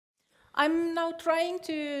I'm now trying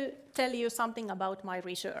to tell you something about my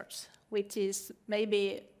research, which is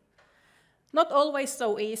maybe not always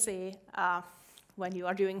so easy when you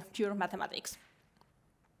are doing pure mathematics.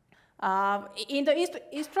 In the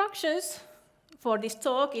instructions for this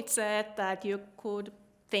talk, it said that you could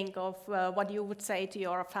think of what you would say to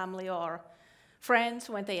your family or friends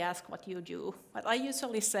when they ask what you do. But I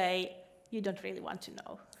usually say, you don't really want to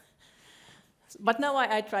know. But now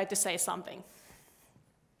I try to say something.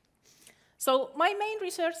 So my main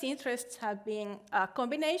research interests have been a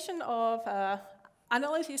combination of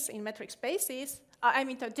analysis in metric spaces. I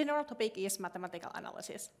mean, the general topic is mathematical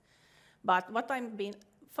analysis. But what I'm being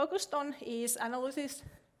focused on is analysis,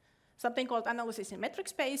 something called analysis in metric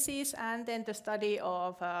spaces, and then the study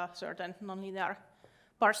of certain nonlinear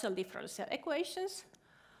partial differential equations,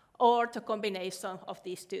 or the combination of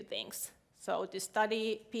these two things. So to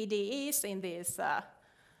study PDEs in these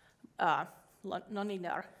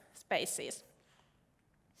nonlinear spaces.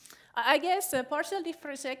 I guess partial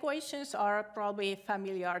differential equations are probably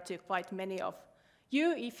familiar to quite many of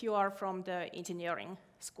you if you are from the engineering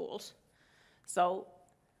schools. So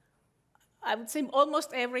I would say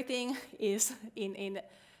almost everything is in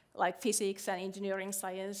like physics and engineering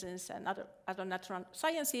sciences and other natural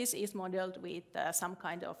sciences is modeled with some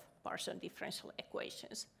kind of partial differential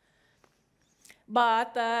equations.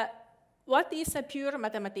 But what is a pure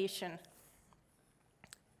mathematician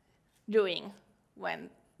doing when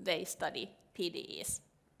they study PDEs?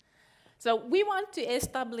 So we want to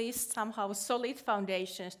establish somehow solid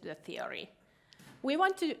foundations to the theory. We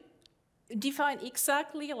want to define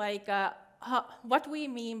exactly like what we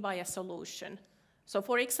mean by a solution. So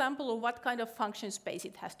for example, what kind of function space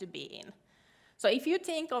it has to be in. So if you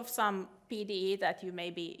think of some PDE that you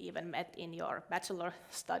maybe even met in your bachelor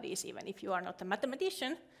studies, even if you are not a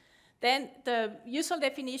mathematician, then the usual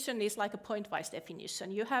definition is like a pointwise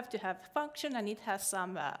definition. You have to have a function and it has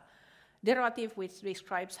some derivative which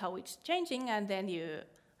describes how it's changing, and then you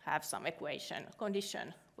have some equation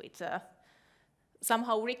condition which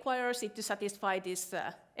somehow requires it to satisfy this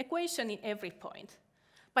equation in every point.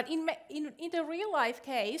 But in the real life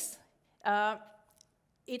case,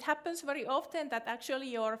 it happens very often that actually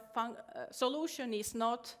your solution is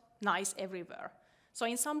not nice everywhere. So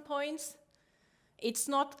in some points, it's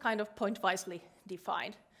not kind of pointwisely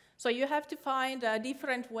defined. So you have to find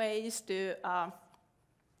different ways to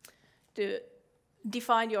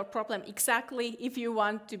define your problem exactly if you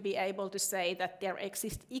want to be able to say that there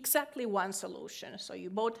exists exactly one solution. So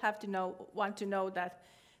you both have to want to know that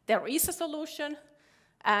there is a solution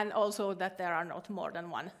and also that there are not more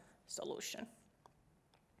than one solution.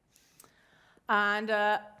 And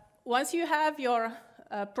once you have your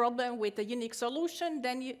problem with a unique solution,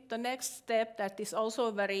 then the next step that is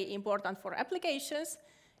also very important for applications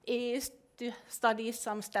is to study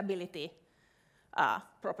some stability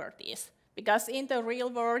properties. Because in the real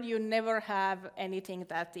world, you never have anything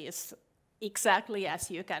that is exactly as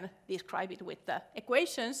you can describe it with the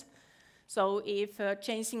equations. So if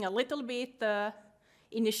changing a little bit the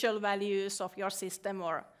initial values of your system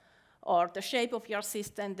or the shape of your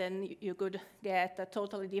system, then you could get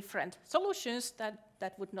totally different solutions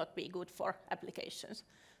that would not be good for applications.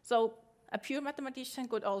 So a pure mathematician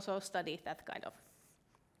could also study that kind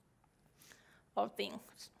of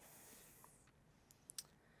things.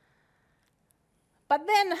 But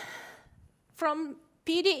then from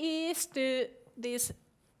PDEs to these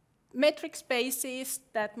metric spaces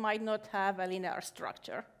that might not have a linear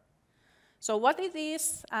structure. So what it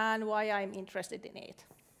is and why I'm interested in it.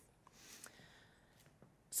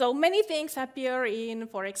 So many things appear in,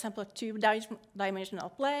 for example, two-dimensional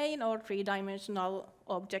plane or three-dimensional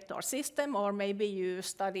object or system, or maybe you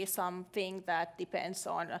study something that depends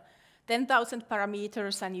on 10,000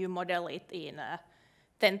 parameters and you model it in a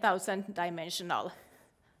 10,000 dimensional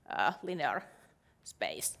linear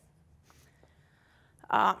space.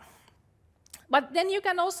 But then you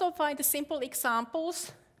can also find simple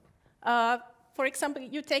examples. For example,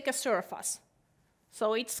 you take a surface.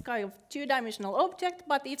 So it's kind of two-dimensional object,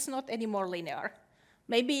 but it's not anymore linear.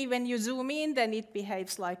 Maybe when you zoom in, then it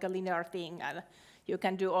behaves like a linear thing, and you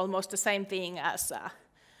can do almost the same thing as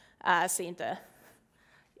in the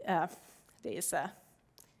this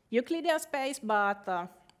Euclidean space, but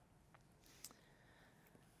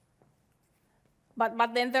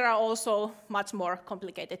then there are also much more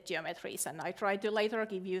complicated geometries, and I try to later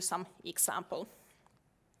give you some example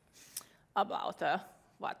about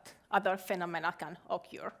what other phenomena can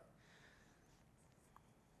occur.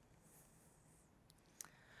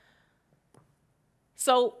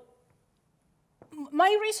 So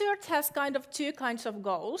my research has kind of two kinds of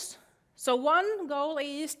goals. So one goal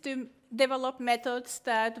is to develop methods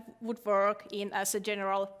that would work in as a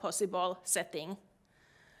general possible setting.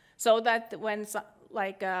 So that when,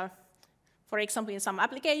 for example, in some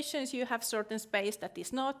applications, you have certain space that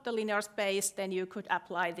is not the linear space, then you could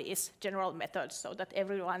apply these general methods so that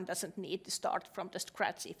everyone doesn't need to start from the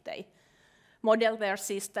scratch if they model their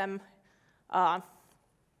system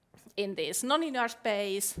in this nonlinear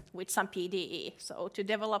space with some PDE. So to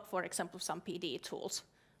develop, for example, some PDE tools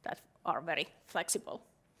that are very flexible.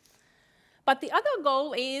 But the other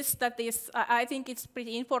goal is that this, I think it's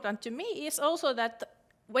pretty important to me, is also that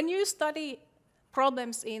when you study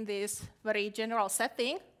problems in this very general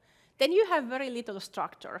setting, then you have very little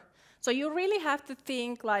structure. So you really have to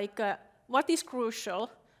think like, what is crucial,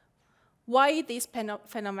 why these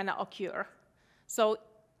phenomena occur. So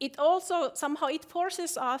it also, somehow it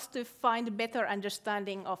forces us to find a better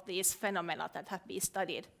understanding of these phenomena that have been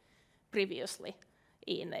studied previously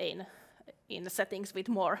in settings with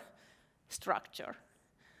more structure.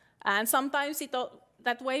 And sometimes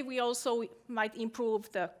that way we also might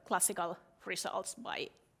improve the classical results by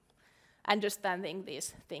understanding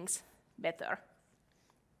these things better.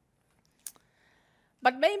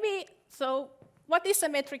 But maybe, so what is a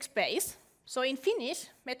metric space? So in Finnish,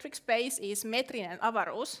 metric space is metrinen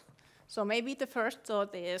avaruus. So maybe the first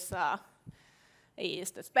thought is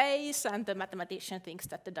the space, and the mathematician thinks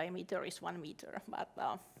that the diameter is 1 meter.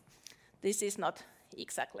 But this is not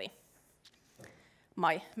exactly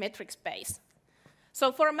my metric space.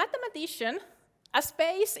 So for a mathematician, a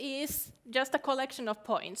space is just a collection of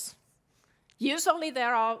points. Usually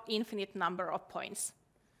there are infinite number of points.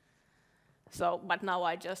 So, but now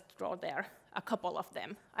I just draw there a couple of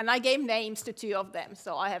them. And I gave names to 2 of them.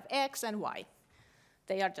 So I have X and Y.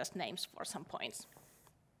 They are just names for some points.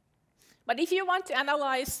 But if you want to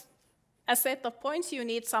analyze a set of points, you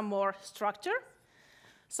need some more structure.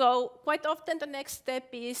 So quite often the next step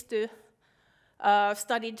is to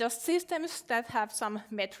study just systems that have some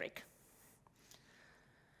metric.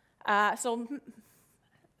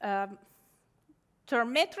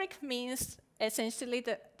 Term metric means essentially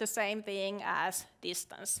the same thing as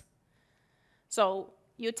distance. So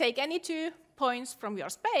you take any 2 points from your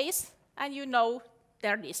space, and you know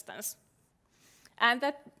their distance. And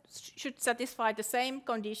that should satisfy the same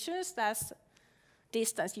conditions as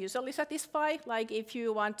distance usually satisfy. Like if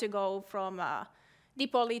you want to go from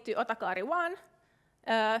Dipoli to Otakaari 1,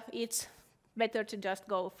 it's better to just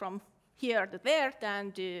go from here to there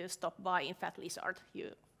than to stop by in Fat Lizard.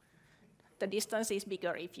 The distance is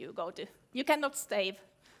bigger if you go to. You cannot save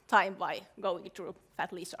time by going through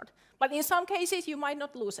Fat Lizard. But in some cases, you might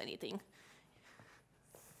not lose anything.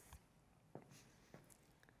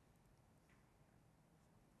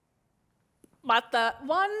 But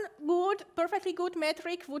one perfectly good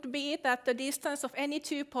metric would be that the distance of any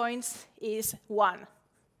 2 points is 1.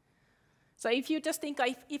 So if you just think,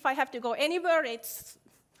 if I have to go anywhere,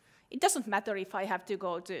 it doesn't matter if I have to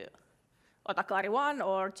go to Otakaari 1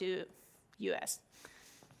 or to US.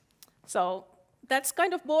 So that's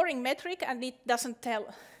kind of boring metric, and it doesn't tell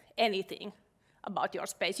anything about your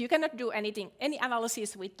space. You cannot do any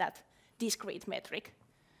analysis with that discrete metric.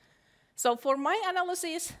 So for my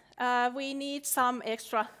analysis, we need some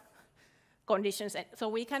extra conditions. So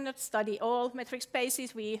we cannot study all metric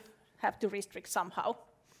spaces. We have to restrict somehow.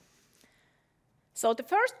 So the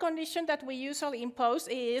first condition that we usually impose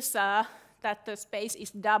is that the space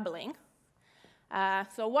is doubling.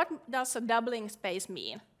 So what does a doubling space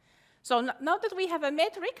mean? So now that we have a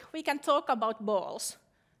metric, we can talk about balls.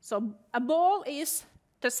 So a ball is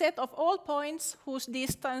the set of all points whose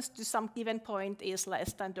distance to some given point is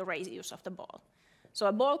less than the radius of the ball. So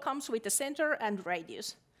a ball comes with a center and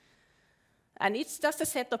radius. And it's just a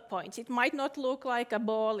set of points. It might not look like a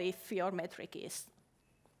ball if your metric is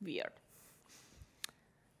weird.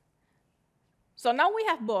 So now we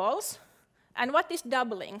have balls. And what is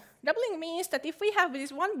doubling? Doubling means that if we have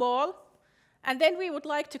this one ball, and then we would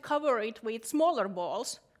like to cover it with smaller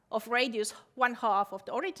balls of radius 1/2 of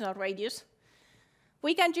the original radius,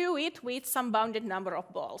 we can do it with some bounded number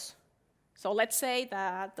of balls. So let's say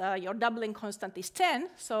that your doubling constant is 10,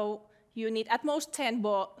 so you need at most 10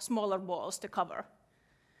 smaller balls to cover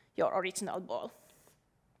your original ball.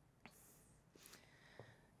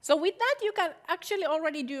 So with that, you can actually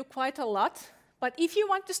already do quite a lot. But if you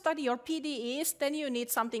want to study your PDEs, then you need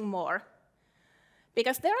something more.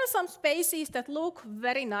 Because there are some spaces that look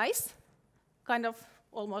very nice, kind of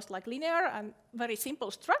almost like linear and very simple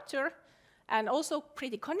structure, and also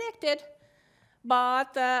pretty connected,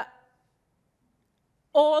 but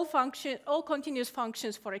all continuous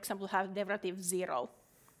functions, for example, have derivative 0.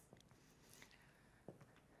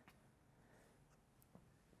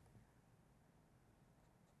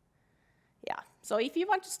 So if you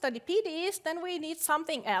want to study PDEs, then we need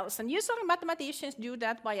something else. And usually mathematicians do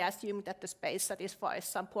that by assuming that the space satisfies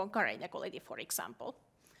some Poincare inequality, for example.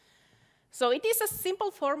 So it is a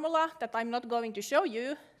simple formula that I'm not going to show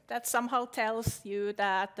you that somehow tells you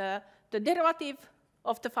that the derivative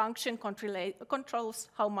of the function controls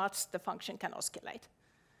how much the function can oscillate.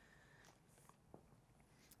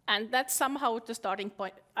 And that's somehow the starting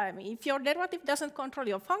point. I mean, if your derivative doesn't control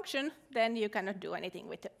your function, then you cannot do anything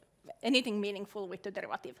with it. Anything meaningful with the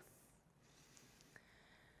derivative.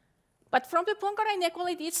 But from the Poincare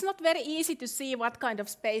inequality, it's not very easy to see what kind of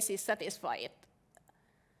spaces satisfy it.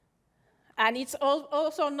 And it's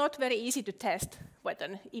also not very easy to test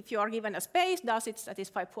whether, if you are given a space, does it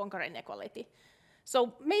satisfy Poincare inequality.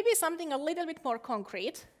 So maybe something a little bit more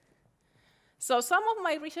concrete. So some of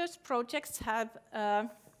my research projects have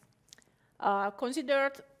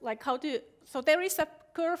considered like how to, so there is a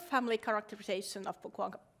curve family characterization of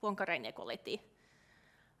Poincare inequality.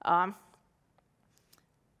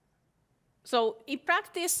 So in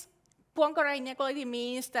practice, Poincare inequality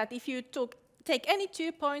means that if you take any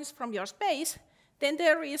 2 points from your space, then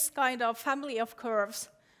there is kind of family of curves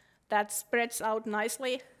that spreads out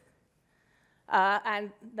nicely,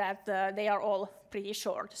 and that they are all pretty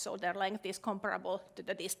short, so their length is comparable to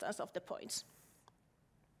the distance of the points.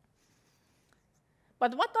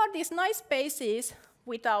 But what are these nice spaces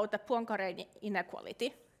without a Poincare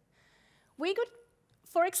inequality? We could,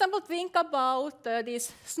 for example, think about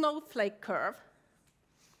this snowflake curve.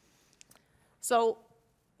 So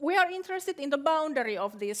we are interested in the boundary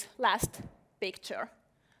of this last picture.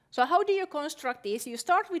 So how do you construct this? You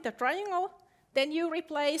start with a triangle, then you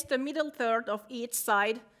replace the middle third of each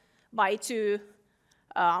side by 2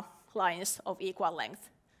 lines of equal length.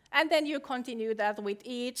 And then you continue that with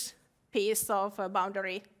each piece of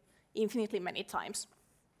boundary infinitely many times.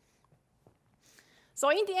 So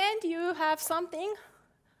in the end, you have something,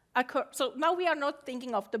 so now we are not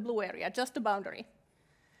thinking of the blue area, just the boundary.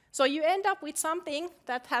 So you end up with something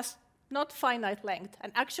that has not finite length.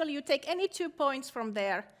 And actually, you take any 2 points from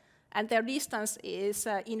there, and their distance is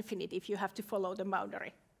infinite if you have to follow the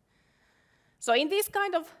boundary. So in this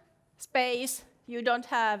kind of space, you don't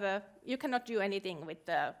have, you cannot do anything with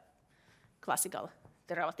the classical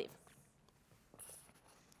derivative.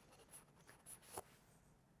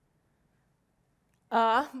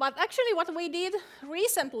 But actually, what we did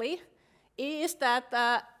recently is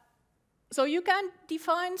that so you can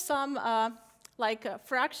define some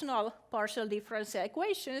fractional partial differential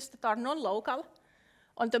equations that are non-local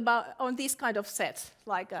on these kind of sets,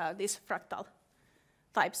 like this fractal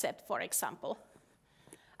type set, for example.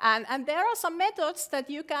 And there are some methods that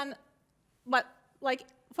you can, but like,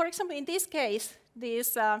 for example, in this case,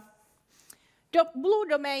 this blue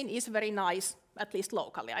domain is very nice, at least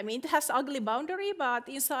locally. I mean, it has ugly boundary, but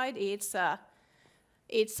inside it's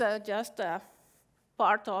just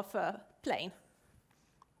part of a plane.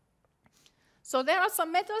 So there are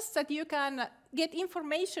some methods that you can get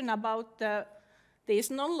information about these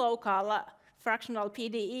non-local fractional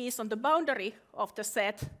PDEs on the boundary of the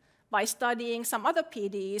set by studying some other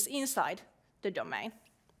PDEs inside the domain.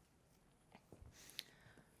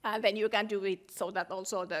 And then you can do it so that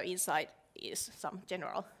also the inside is some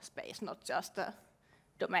general space, not just a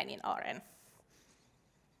domain in Rn.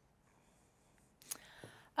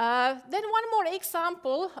 Then one more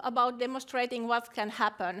example about demonstrating what can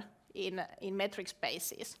happen in metric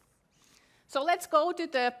spaces. So let's go to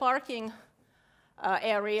the parking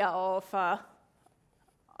area of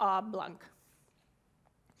R blank.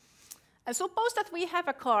 And suppose that we have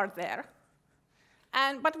a car there,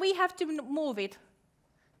 but we have to move it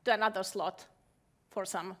to another slot for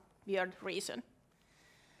some weird reason.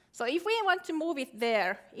 So if we want to move it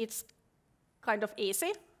there, it's kind of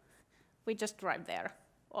easy. We just drive there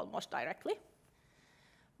almost directly.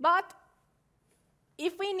 But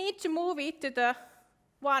if we need to move it to the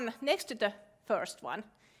one next to the first one,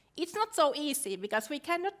 it's not so easy because we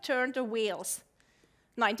cannot turn the wheels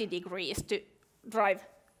 90 degrees to drive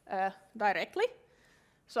directly.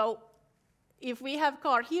 So if we have a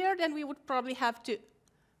car here, then we would probably have to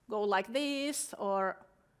go like this or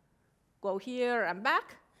go here and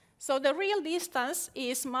back. So the real distance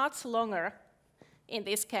is much longer in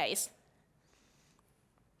this case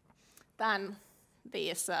than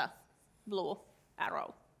this blue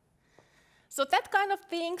arrow. So that kind of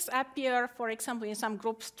things appear, for example, in some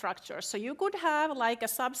group structures. So you could have like a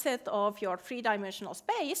subset of your three-dimensional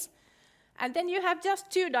space, and then you have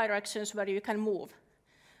just 2 directions where you can move.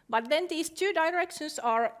 But then these 2 directions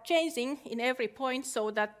are changing in every point,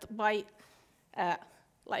 so that by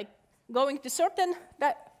going to certain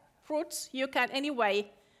routes, you can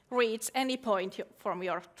anyway reach any point from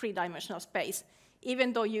your 3-dimensional space,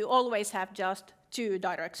 even though you always have just 2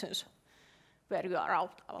 directions where you are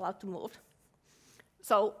allowed to move.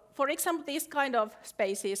 So, for example, these kind of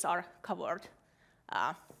spaces are covered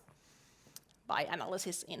by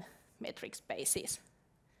analysis in metric spaces.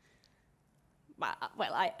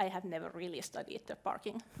 Well, I have never really studied the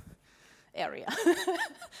parking area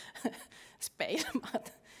space,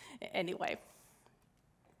 but anyway.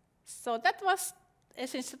 So that was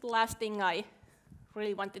essentially the last thing I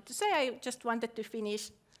really wanted to say. I just wanted to finish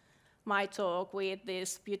my talk with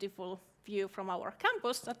this beautiful view from our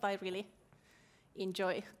campus that I really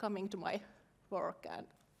enjoy coming to my work and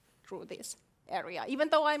through this area. Even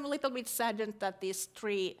though I'm a little bit saddened that this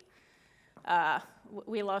tree,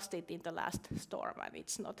 we lost it in the last storm and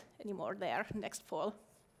it's not anymore there next fall.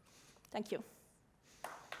 Thank you.